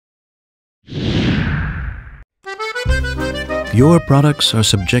Your products are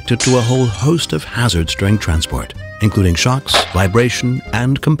subjected to a whole host of hazards during transport, including shocks, vibration,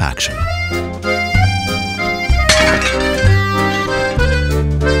 and compaction.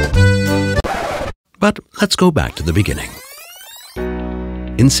 But let's go back to the beginning.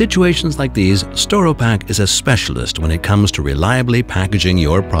 In situations like these, Storopack is a specialist when it comes to reliably packaging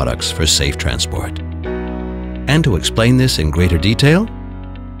your products for safe transport. And to explain this in greater detail,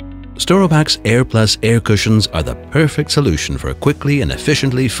 Storopack's AIRplus air cushions are the perfect solution for quickly and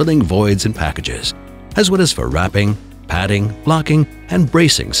efficiently filling voids in packages, as well as for wrapping, padding, blocking, and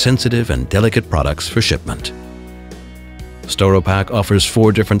bracing sensitive and delicate products for shipment. Storopack offers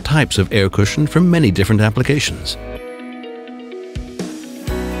 4 different types of air cushion for many different applications.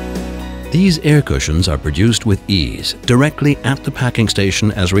 These air cushions are produced with ease directly at the packing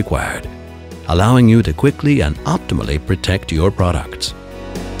station as required, allowing you to quickly and optimally protect your products.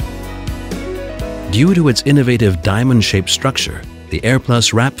 Due to its innovative diamond-shaped structure, the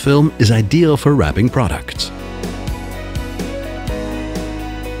AIRplus wrap film is ideal for wrapping products.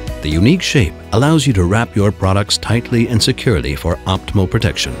 The unique shape allows you to wrap your products tightly and securely for optimal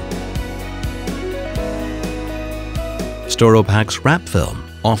protection. Storopack's wrap film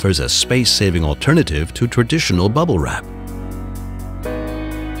offers a space-saving alternative to traditional bubble wrap.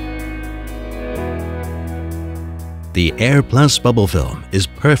 The AIRplus bubble film is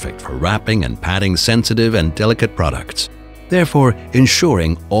perfect for wrapping and padding sensitive and delicate products, therefore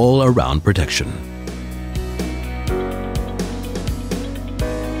ensuring all-around protection.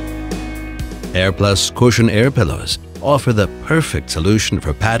 AIRplus cushion air pillows offer the perfect solution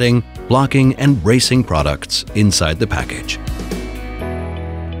for padding, blocking, and bracing products inside the package.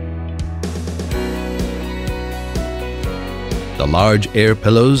 The large air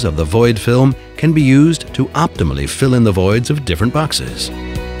pillows of the void film can be used to optimally fill in the voids of different boxes.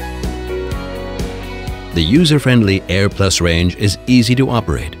 The user-friendly AIRplus range is easy to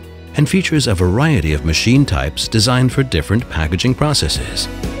operate and features a variety of machine types designed for different packaging processes.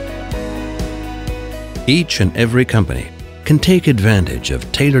 Each and every company can take advantage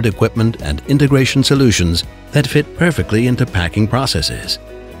of tailored equipment and integration solutions that fit perfectly into packing processes.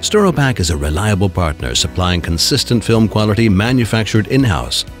 Storopack is a reliable partner supplying consistent film quality manufactured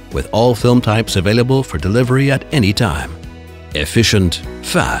in-house with all film types available for delivery at any time. Efficient,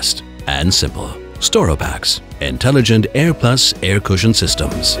 fast, and simple. Storopack's intelligent AIRplus air cushion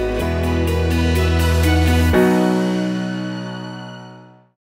systems.